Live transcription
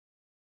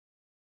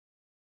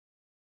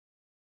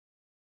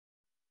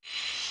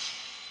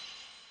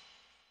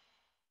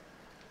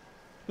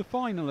The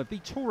final of the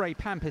Toray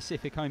Pan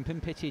Pacific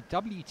Open pitted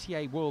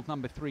WTA world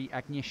number 3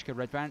 Agnieszka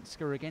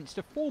Radwanska against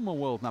a former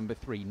world number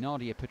 3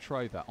 Nadia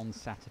Petrova on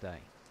Saturday.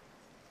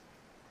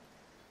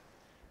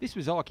 This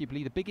was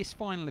arguably the biggest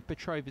final of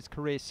Petrova's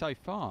career so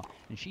far,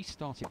 and she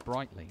started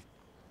brightly.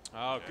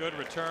 Oh, good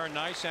return,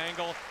 nice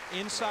angle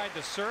inside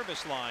the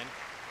service line.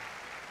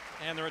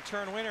 And the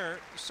return winner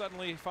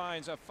suddenly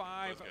finds a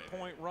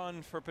 5-point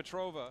run for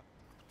Petrova.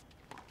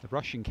 The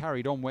Russian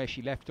carried on where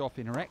she left off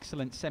in her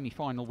excellent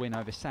semi-final win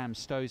over Sam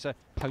Stosur,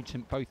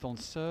 potent both on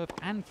serve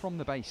and from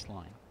the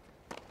baseline.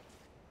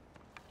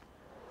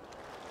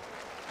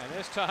 And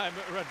this time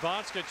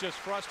Radwanska just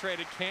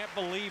frustrated, can't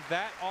believe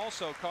that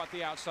also caught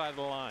the outside of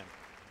the line.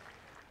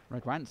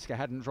 Radwanska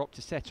hadn't dropped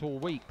a set all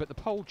week, but the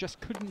pole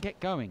just couldn't get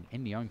going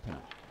in the opener.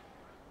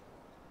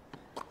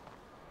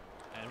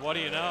 And what do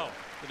you know?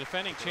 The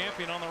defending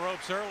champion on the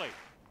ropes early.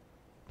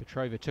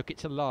 Petrova took it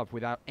to love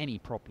without any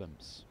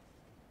problems.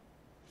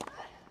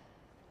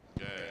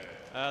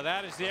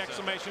 That is the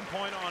exclamation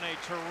point on a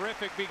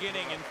terrific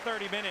beginning. In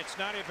 30 minutes,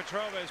 Nadia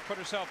Petrova has put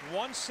herself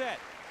one set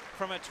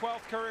from a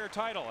 12th career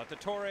title at the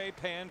Toray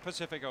Pan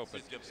Pacific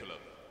Open.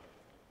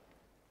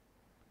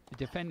 The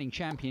defending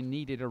champion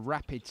needed a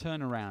rapid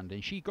turnaround,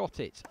 and she got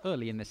it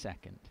early in the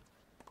second.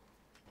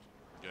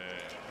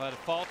 But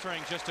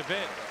faltering just a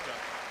bit.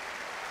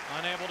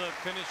 Unable to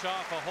finish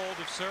off a hold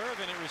of serve,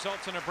 and it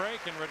results in a break,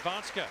 and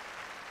Radwanska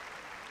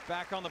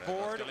back on the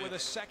board with a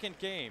second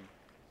game.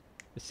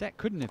 The set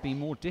couldn't have been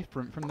more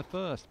different from the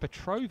first.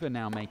 Petrova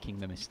now making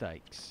the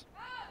mistakes.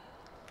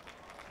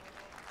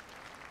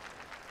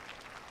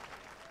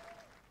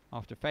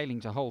 After failing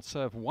to hold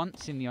serve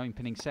once in the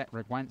opening set,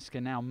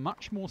 Radwanska now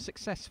much more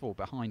successful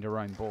behind her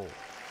own ball.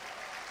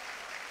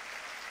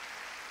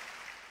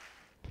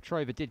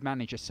 Petrova did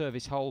manage a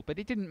service hold, but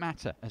it didn't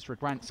matter as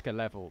Radwanska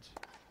levelled.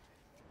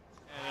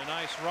 And a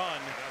nice run.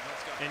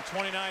 In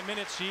 29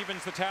 minutes, she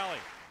evens the tally.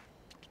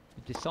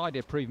 The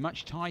decider proved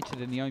much tighter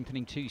than the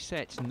opening 2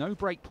 sets. No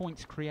break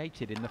points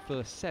created in the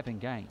first 7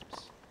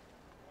 games.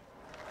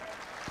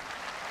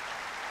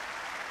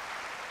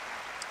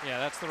 Yeah,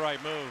 that's the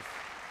right move.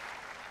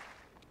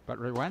 But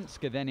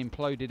Radwanska then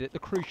imploded at the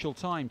crucial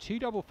time. 2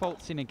 double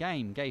faults in a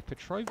game gave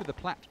Petrova the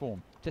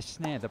platform to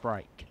snare the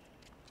break.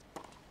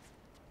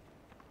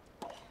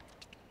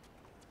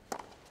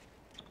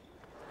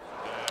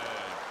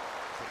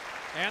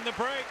 And the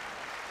break.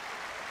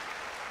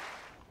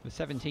 The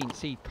 17th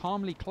seed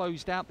calmly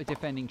closed out the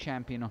defending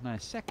champion on her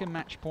second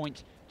match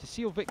point to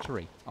seal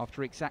victory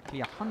after exactly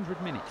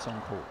 100 minutes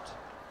on court.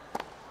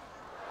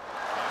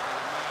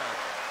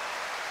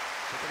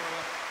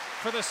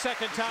 For the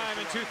second time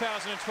in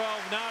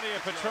 2012, Nadia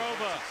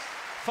Petrova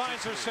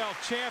finds herself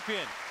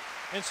champion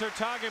in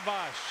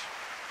Sertagebash.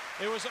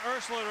 It was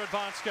Ursula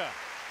Radwanska,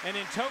 and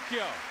in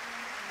Tokyo,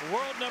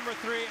 world number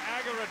 3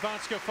 Aga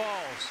Radwanska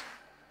falls.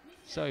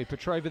 So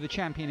Petrova the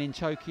champion in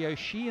Tokyo.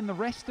 She and the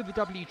rest of the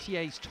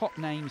WTA's top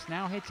names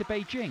now head to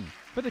Beijing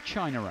for the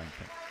China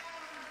Open.